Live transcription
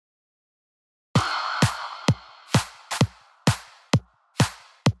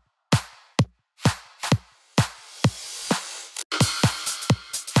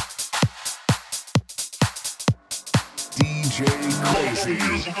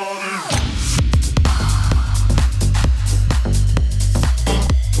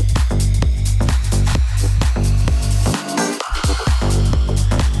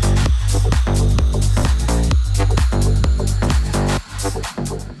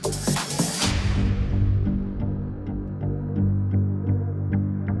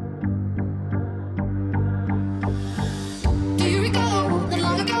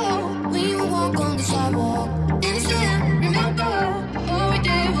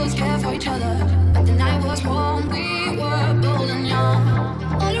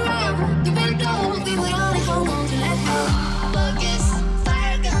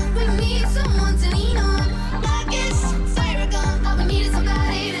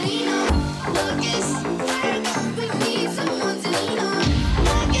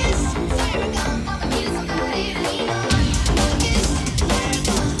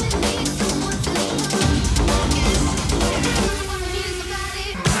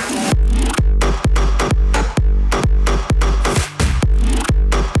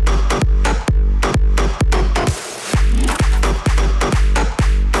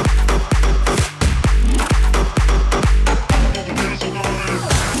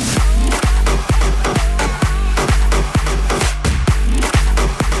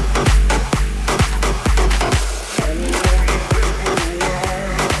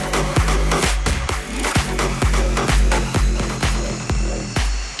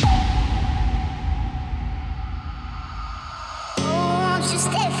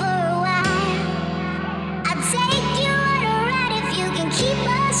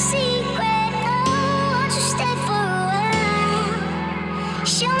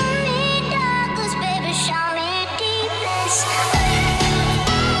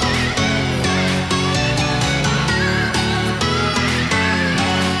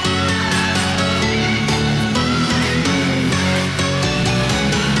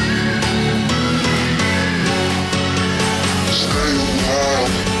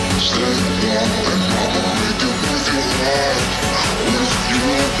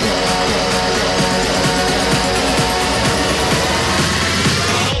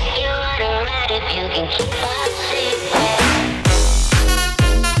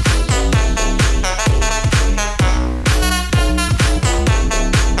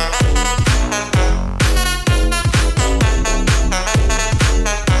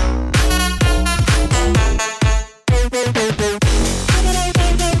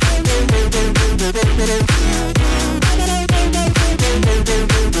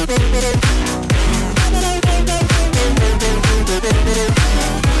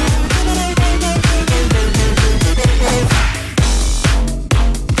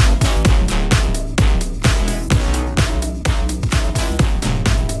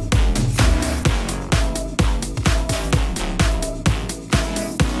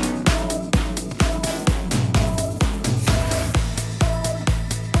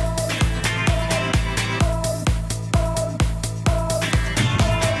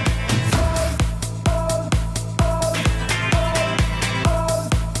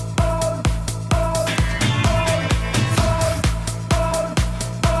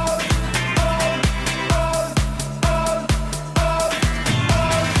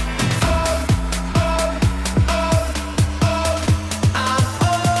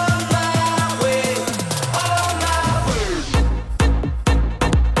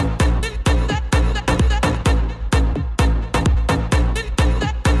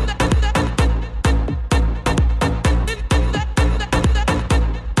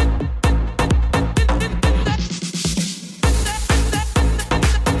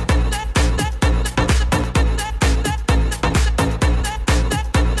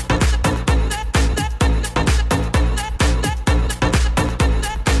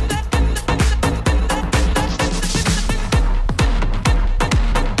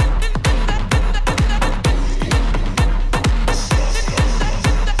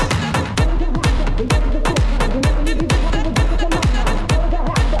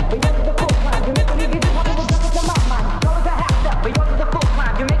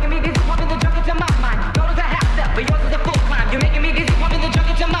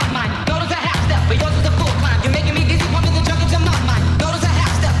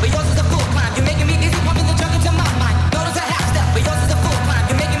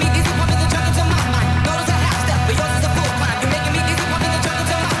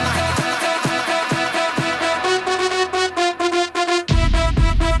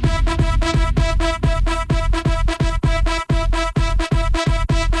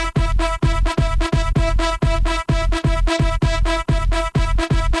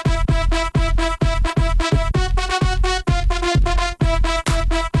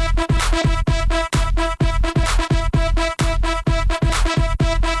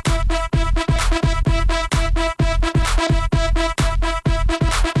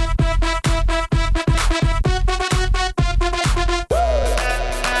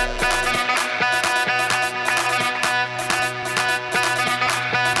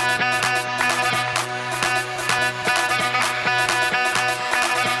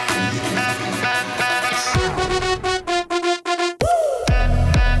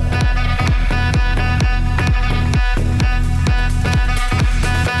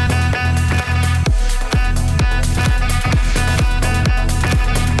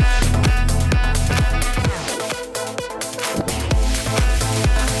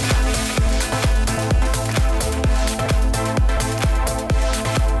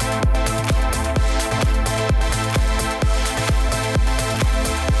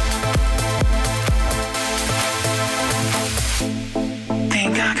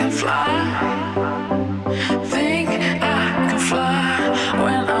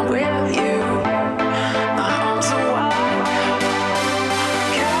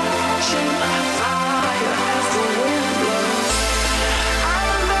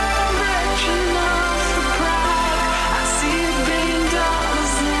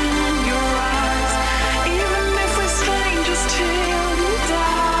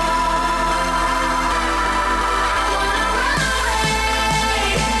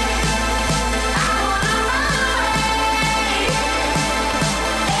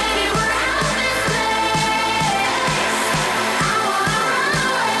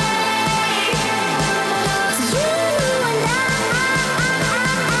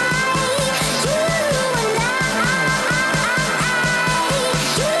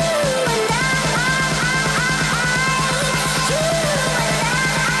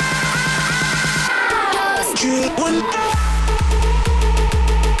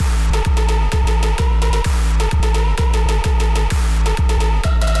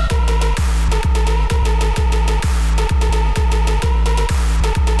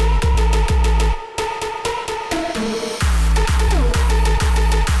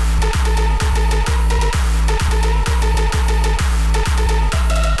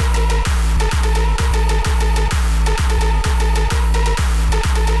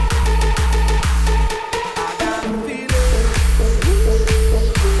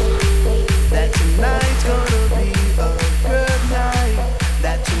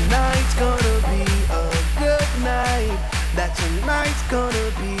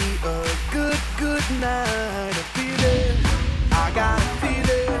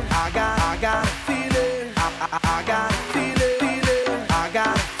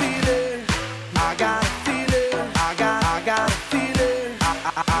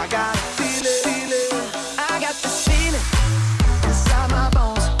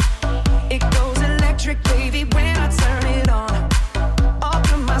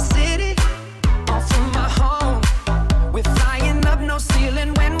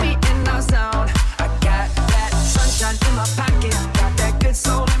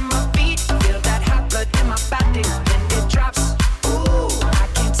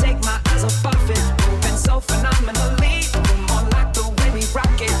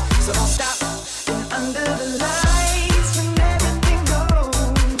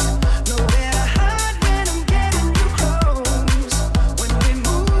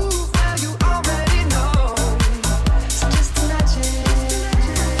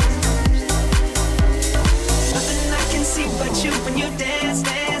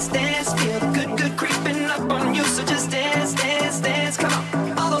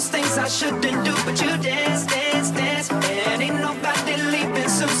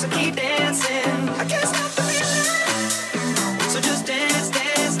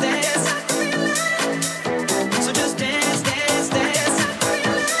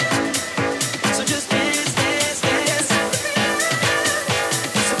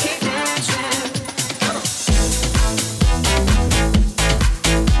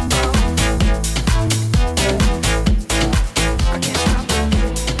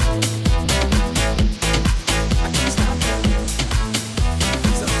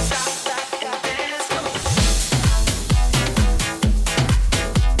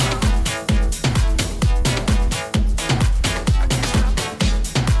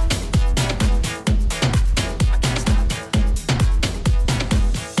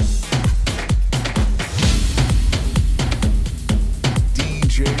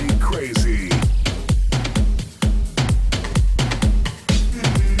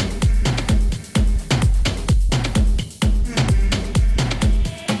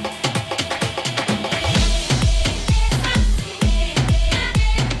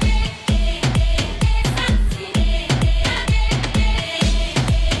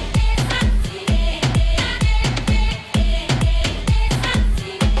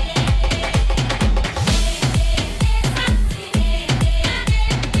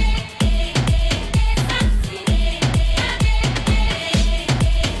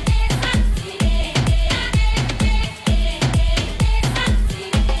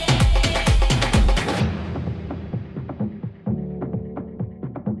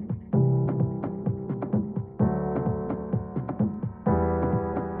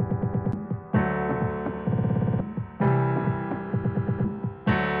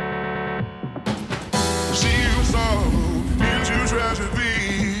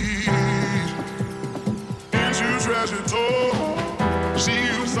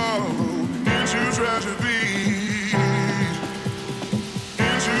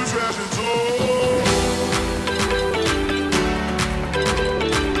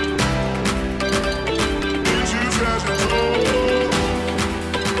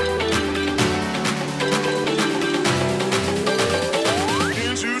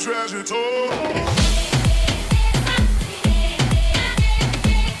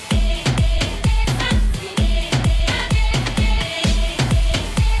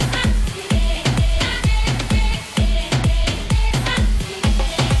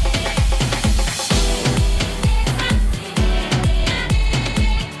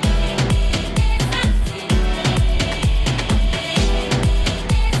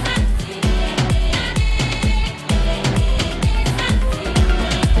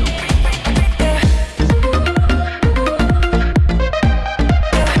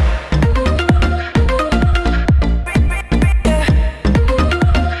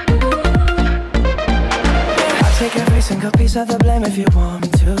game if you want me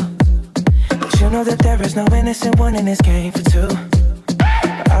to. But you know that there is no innocent one in this game for two.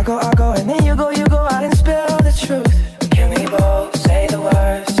 I go, and then you go out and spill the truth. Can we both say the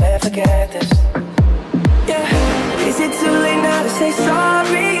words, say forget this? Yeah, is it too late now to say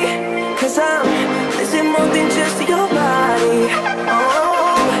sorry? Cause I'm missing more than just your body.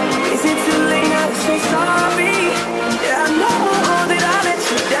 Oh, is it too late now to say sorry? Yeah, I know that I let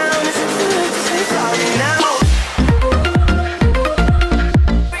you down. Is it too late to say sorry now?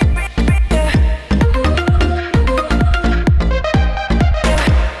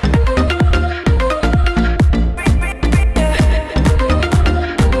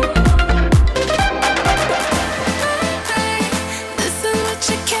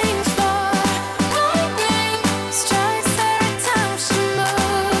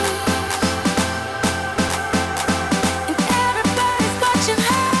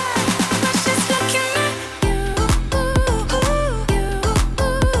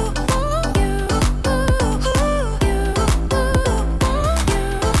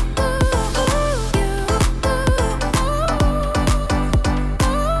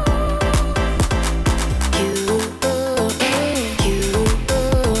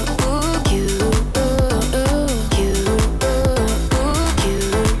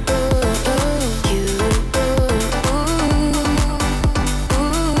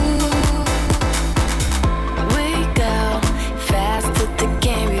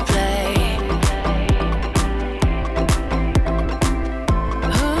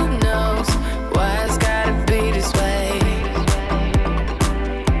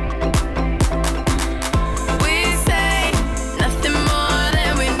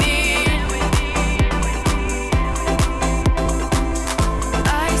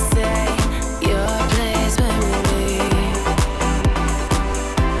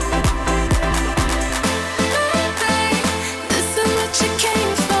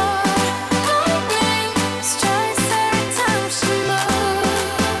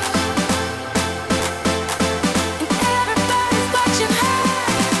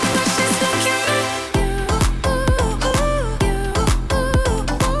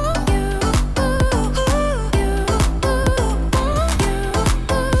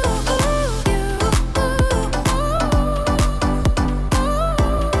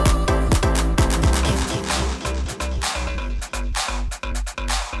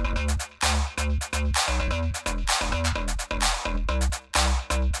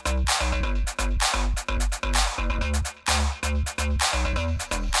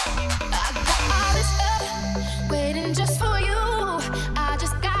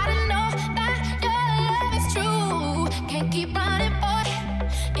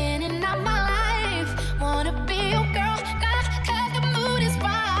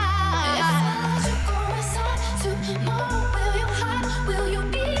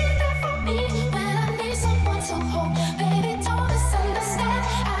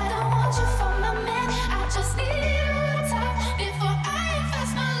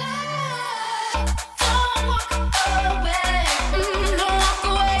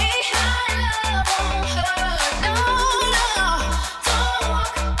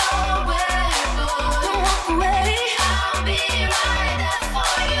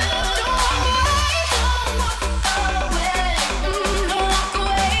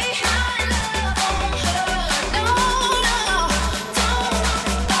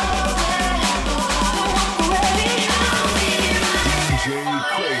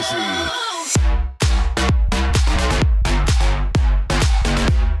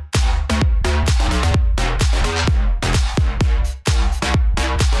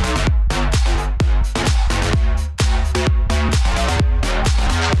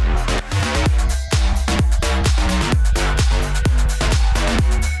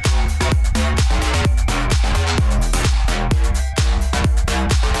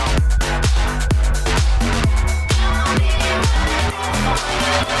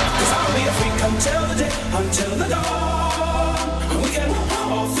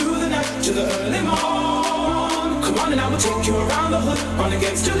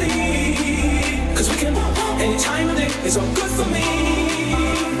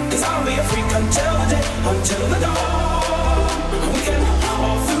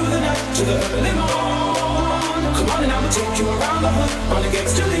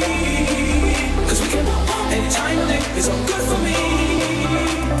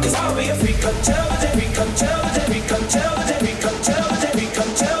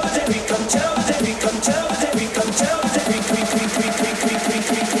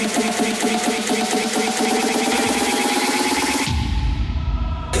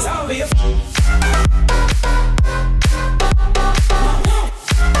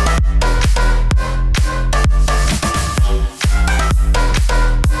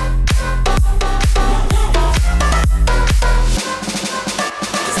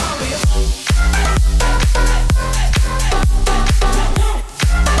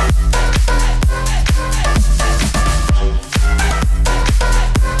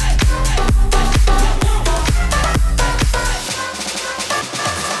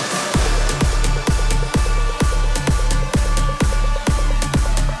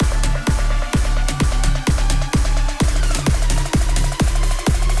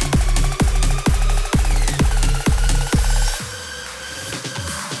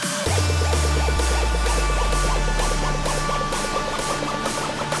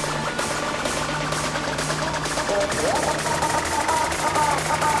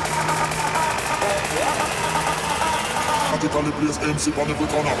 Statically place MC on every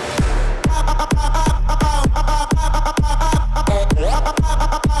corner.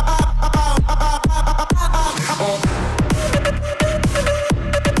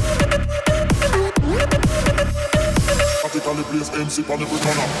 Statically place MC on every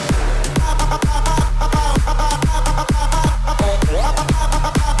corner.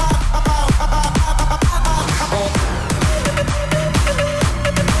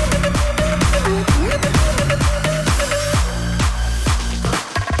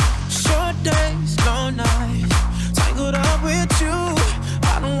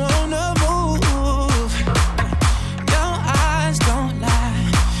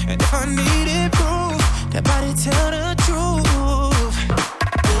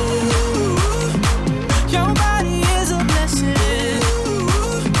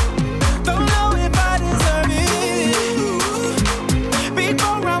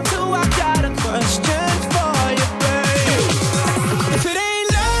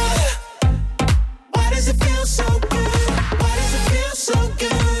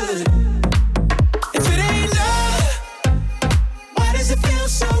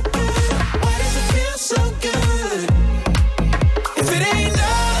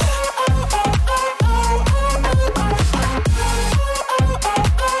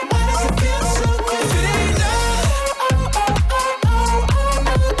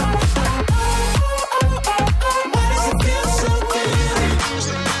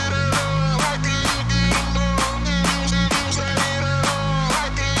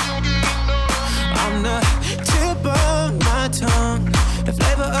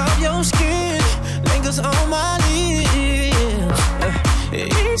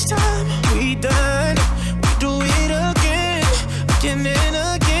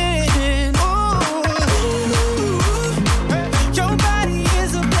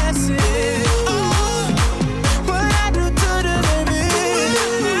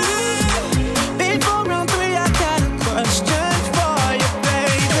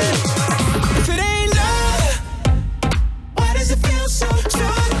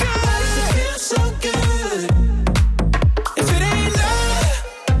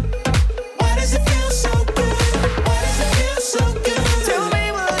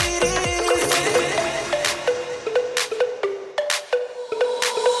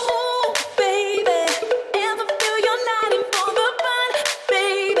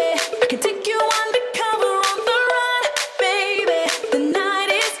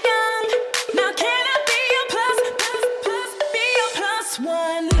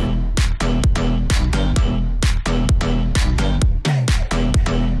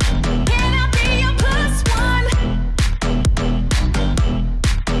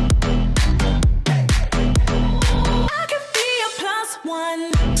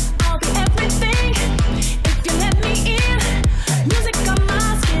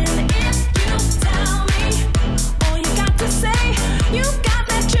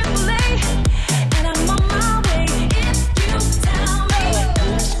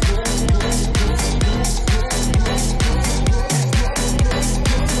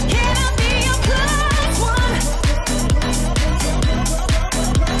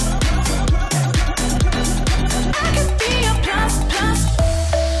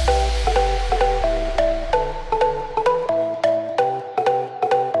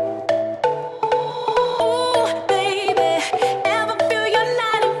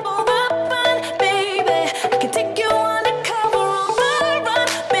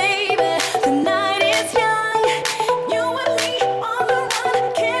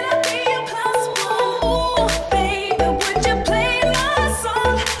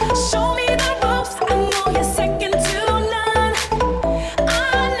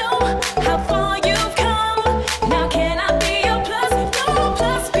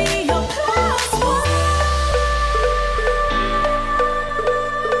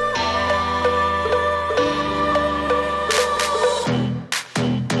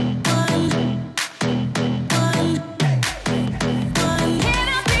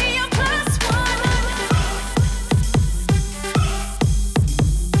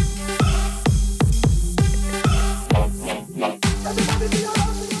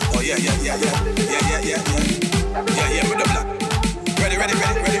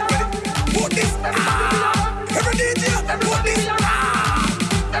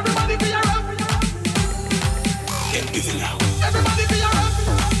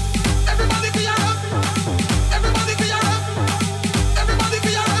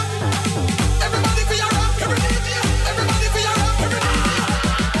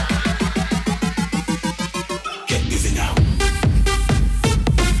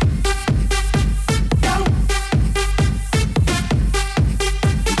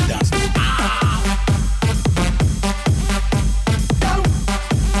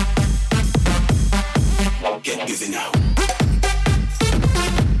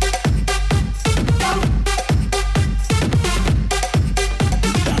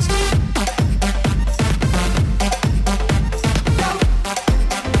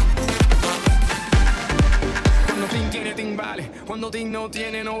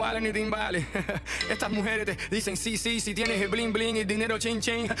 tiene, no vale ni timbales. Estas mujeres te dicen sí, sí, si tienes el bling bling, el dinero ching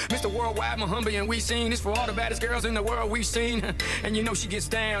ching. Mr. Worldwide, Muhammad, and we seen this for all the baddest girls in the world we've seen. And you know she gets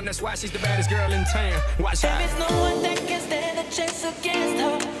down, that's why she's the baddest girl in town. Watch out. There is no one that can stand a chance against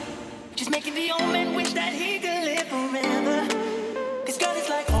her. She's making the old man wish that he could live forever. This girl is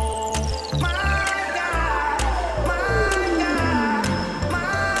like, oh my God, my God,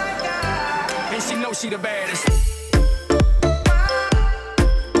 my God. And she knows she the baddest.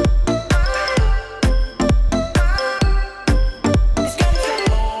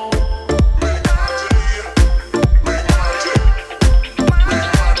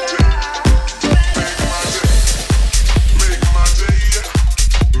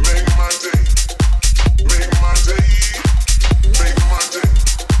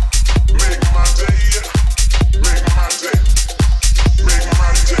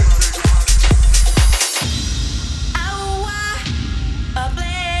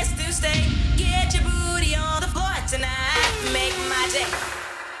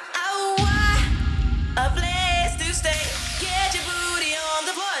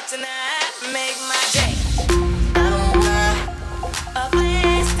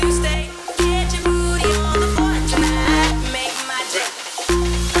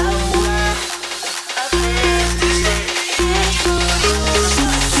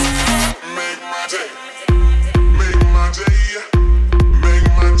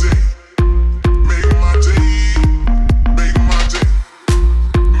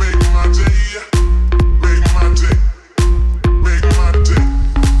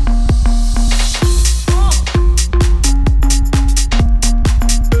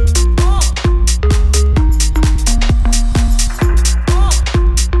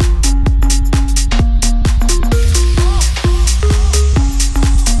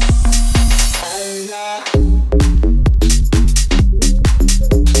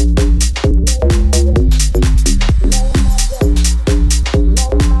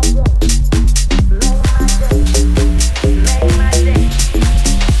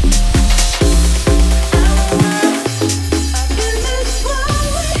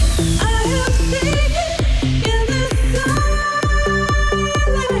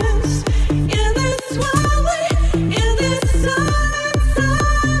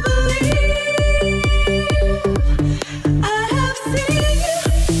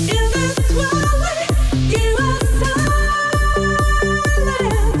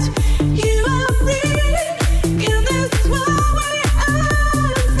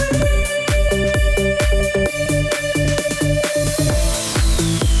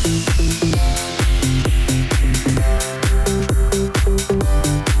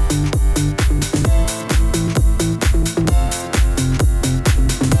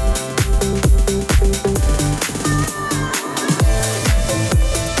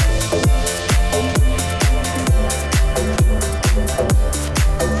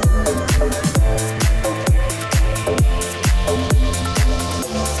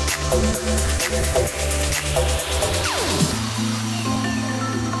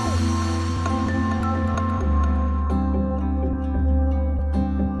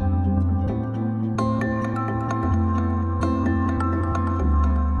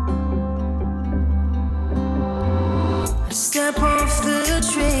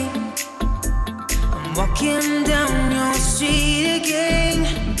 Walking down your street again,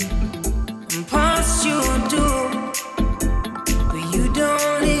 and past your door, but you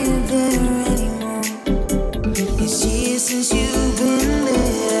don't live there anymore. It's years since you've been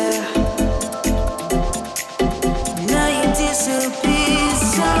there. Now you disappear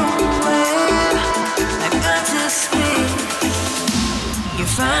somewhere, like outer space. You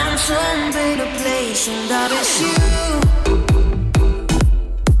found some better place, and I miss you.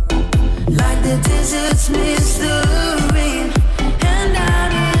 The deserts miss the rain, and I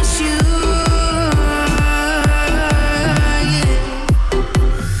miss you, yeah.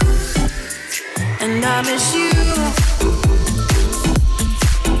 And I miss you,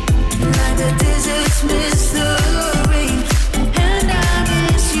 like the deserts miss the rain, and I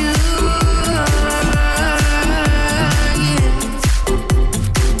miss you, yeah.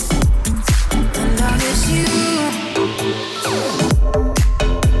 And I miss you.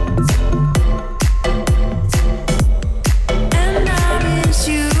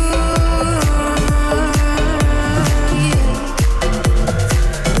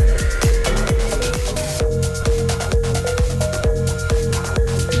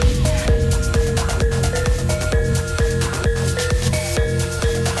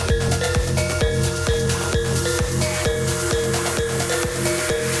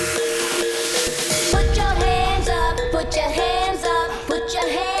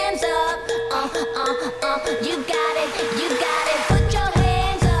 You got it, you got it. Put your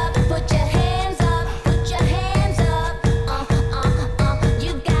hands up, put your hands up, put your hands up.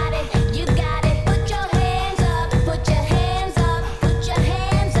 You got it, you got it. Put your hands up, put your hands up, put your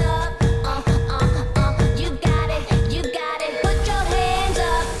hands up. You got it, you got it. Put your hands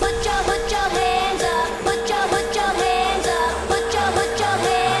up, put your hands up, put your hands up, put your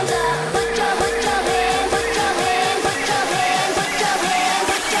hands up, put your hands, put your hands, put your hands, put your hands,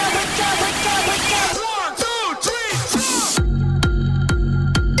 put your hands. 1, 2, 3, 4.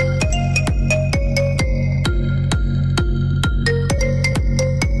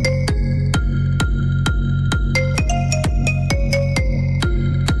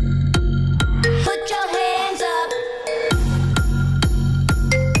 Put your hands up.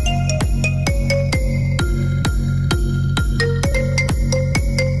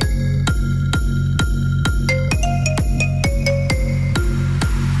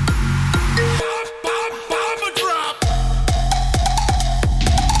 Bomb drop.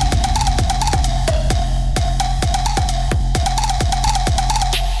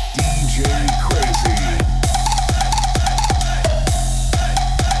 DJ Crazy.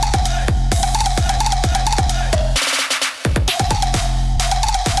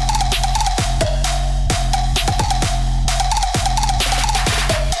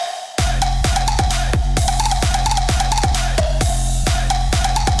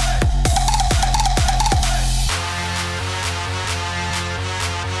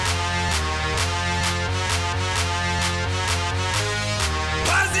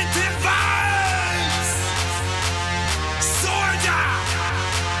 Positive vibes. Soldier,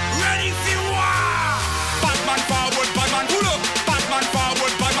 ready for war. Batman forward, Batman pull up. Batman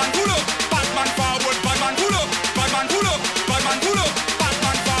forward, Batman pull up. Batman forward, Batman pull up. Batman pull up, Batman pull up.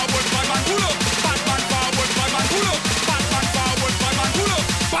 Batman forward, Batman pull up. Batman forward, Batman pull up. Batman forward, Batman pull up.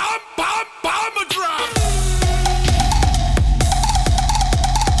 Bomb drop.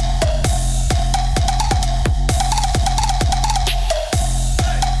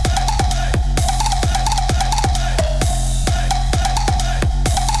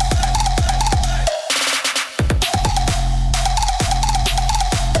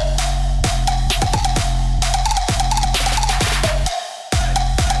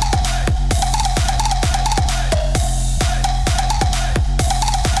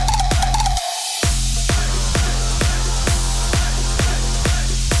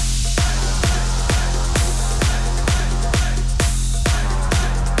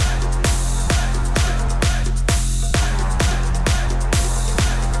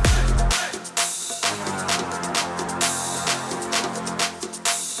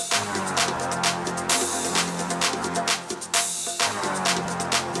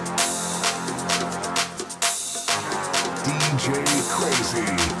 DJ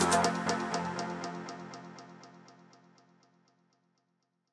Crazy.